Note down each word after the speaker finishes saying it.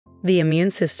The immune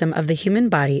system of the human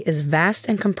body is vast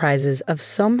and comprises of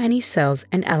so many cells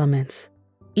and elements.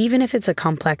 Even if it's a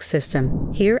complex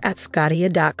system, here at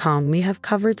sqadia.com we have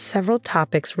covered several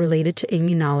topics related to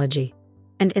immunology.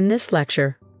 And in this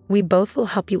lecture, we both will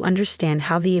help you understand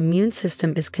how the immune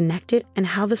system is connected and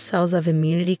how the cells of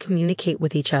immunity communicate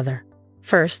with each other.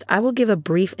 First, I will give a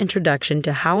brief introduction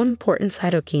to how important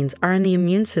cytokines are in the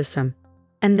immune system,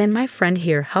 and then my friend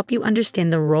here help you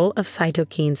understand the role of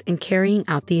cytokines in carrying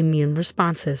out the immune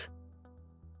responses.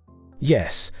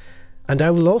 Yes, and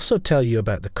I will also tell you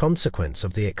about the consequence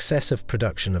of the excessive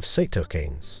production of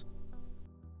cytokines.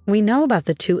 We know about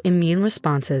the two immune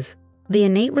responses, the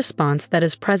innate response that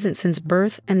is present since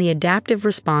birth and the adaptive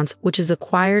response which is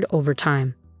acquired over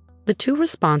time. The two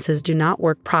responses do not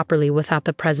work properly without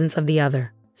the presence of the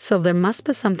other, so there must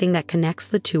be something that connects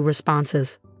the two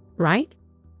responses, right?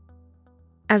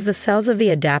 As the cells of the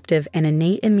adaptive and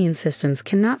innate immune systems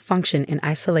cannot function in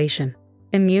isolation,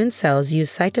 immune cells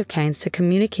use cytokines to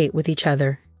communicate with each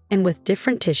other and with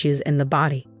different tissues in the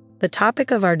body. The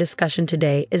topic of our discussion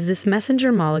today is this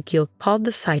messenger molecule called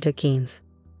the cytokines.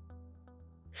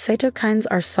 Cytokines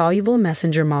are soluble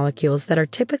messenger molecules that are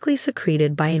typically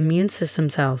secreted by immune system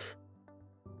cells.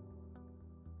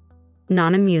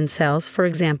 Non-immune cells, for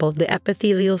example the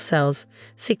epithelial cells,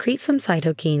 secrete some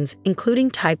cytokines,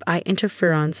 including type I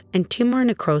interferons and tumor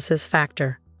necrosis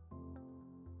factor.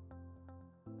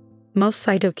 Most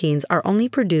cytokines are only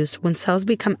produced when cells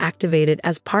become activated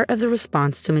as part of the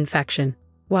response to infection,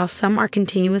 while some are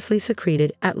continuously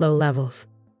secreted at low levels.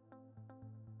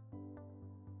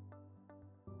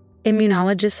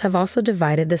 Immunologists have also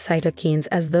divided the cytokines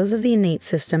as those of the innate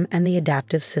system and the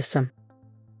adaptive system.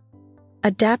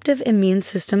 Adaptive immune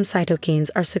system cytokines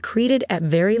are secreted at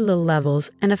very low levels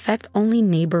and affect only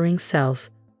neighboring cells,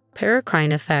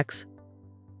 paracrine effects,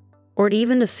 or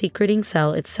even the secreting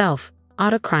cell itself,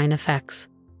 autocrine effects.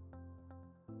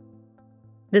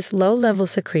 This low-level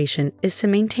secretion is to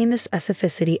maintain the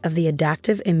specificity of the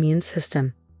adaptive immune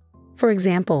system. For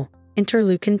example,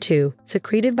 interleukin-2,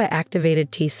 secreted by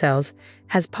activated T cells,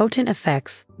 has potent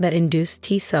effects that induce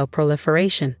T cell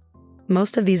proliferation.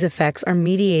 Most of these effects are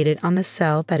mediated on the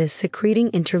cell that is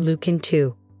secreting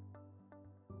interleukin-2.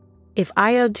 If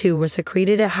IL-2 were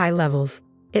secreted at high levels,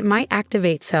 it might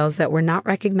activate cells that were not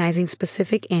recognizing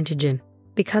specific antigen.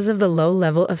 Because of the low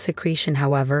level of secretion,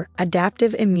 however,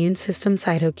 adaptive immune system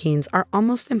cytokines are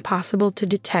almost impossible to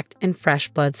detect in fresh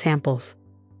blood samples.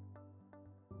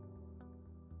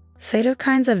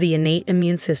 Cytokines of the innate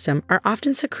immune system are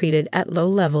often secreted at low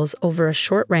levels over a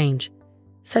short range,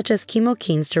 such as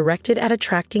chemokines directed at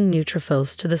attracting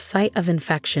neutrophils to the site of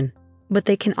infection, but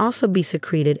they can also be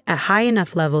secreted at high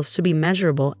enough levels to be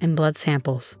measurable in blood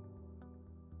samples.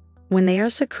 When they are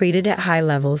secreted at high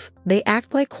levels, they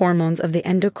act like hormones of the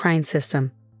endocrine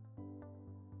system.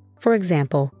 For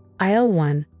example,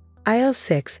 IL-1,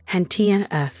 IL-6, and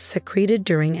TNF secreted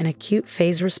during an acute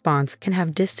phase response can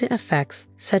have distant effects,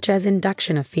 such as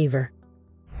induction of fever.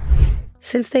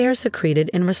 Since they are secreted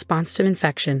in response to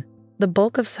infection, the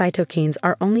bulk of cytokines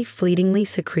are only fleetingly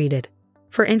secreted.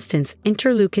 For instance,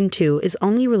 interleukin-2 is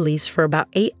only released for about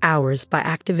 8 hours by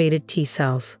activated T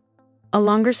cells. A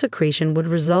longer secretion would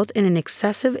result in an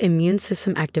excessive immune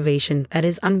system activation that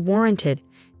is unwarranted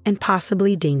and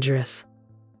possibly dangerous.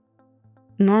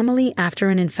 Normally, after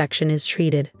an infection is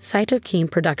treated,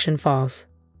 cytokine production falls.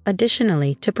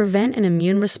 Additionally, to prevent an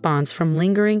immune response from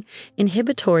lingering,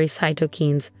 inhibitory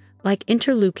cytokines like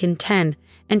interleukin-10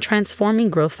 and transforming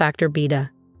growth factor beta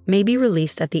may be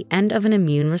released at the end of an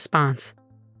immune response.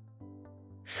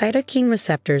 Cytokine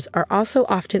receptors are also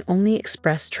often only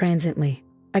expressed transiently.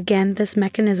 Again, this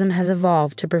mechanism has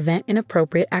evolved to prevent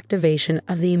inappropriate activation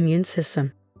of the immune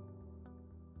system.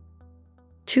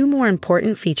 Two more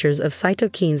important features of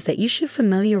cytokines that you should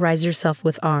familiarize yourself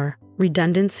with are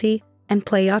redundancy and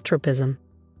pleiotropism.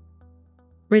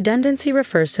 Redundancy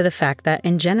refers to the fact that,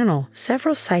 in general,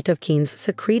 several cytokines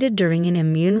secreted during an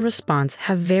immune response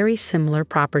have very similar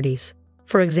properties.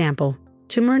 For example,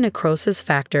 tumor necrosis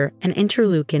factor and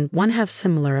interleukin-1 have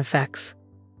similar effects.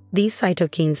 These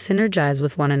cytokines synergize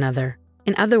with one another.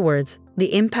 In other words,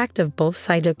 the impact of both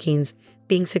cytokines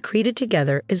being secreted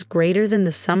together is greater than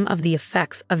the sum of the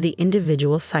effects of the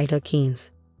individual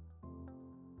cytokines.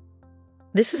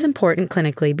 This is important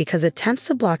clinically because attempts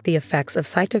to block the effects of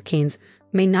cytokines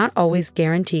may not always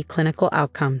guarantee clinical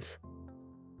outcomes.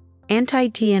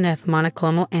 Anti-TNF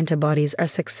monoclonal antibodies are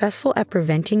successful at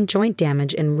preventing joint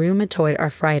damage in rheumatoid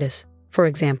arthritis, for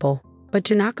example, but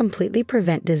do not completely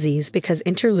prevent disease because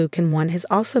interleukin-1 is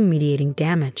also mediating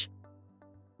damage.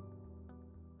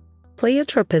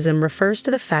 Pleiotropism refers to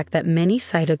the fact that many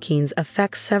cytokines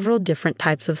affect several different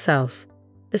types of cells.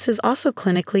 This is also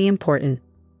clinically important.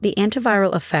 The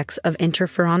antiviral effects of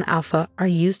interferon alpha are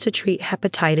used to treat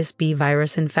hepatitis B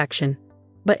virus infection,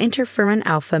 but interferon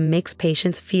alpha makes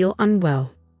patients feel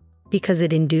unwell because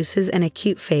it induces an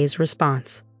acute phase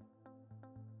response.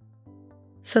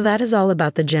 So that is all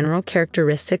about the general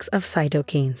characteristics of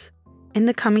cytokines. In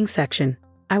the coming section,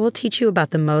 I will teach you about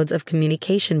the modes of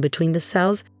communication between the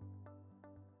cells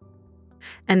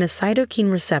and the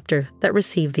cytokine receptor that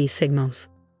receive these signals.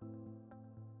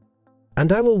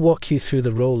 And I will walk you through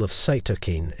the role of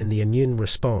cytokine in the immune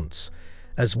response,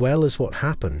 as well as what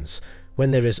happens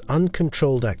when there is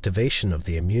uncontrolled activation of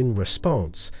the immune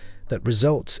response that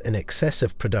results in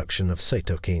excessive production of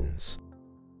cytokines.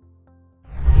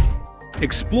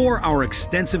 Explore our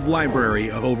extensive library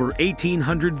of over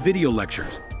 1,800 video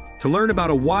lectures to learn about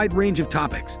a wide range of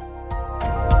topics.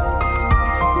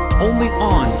 Only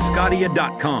on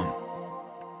sqadia.com.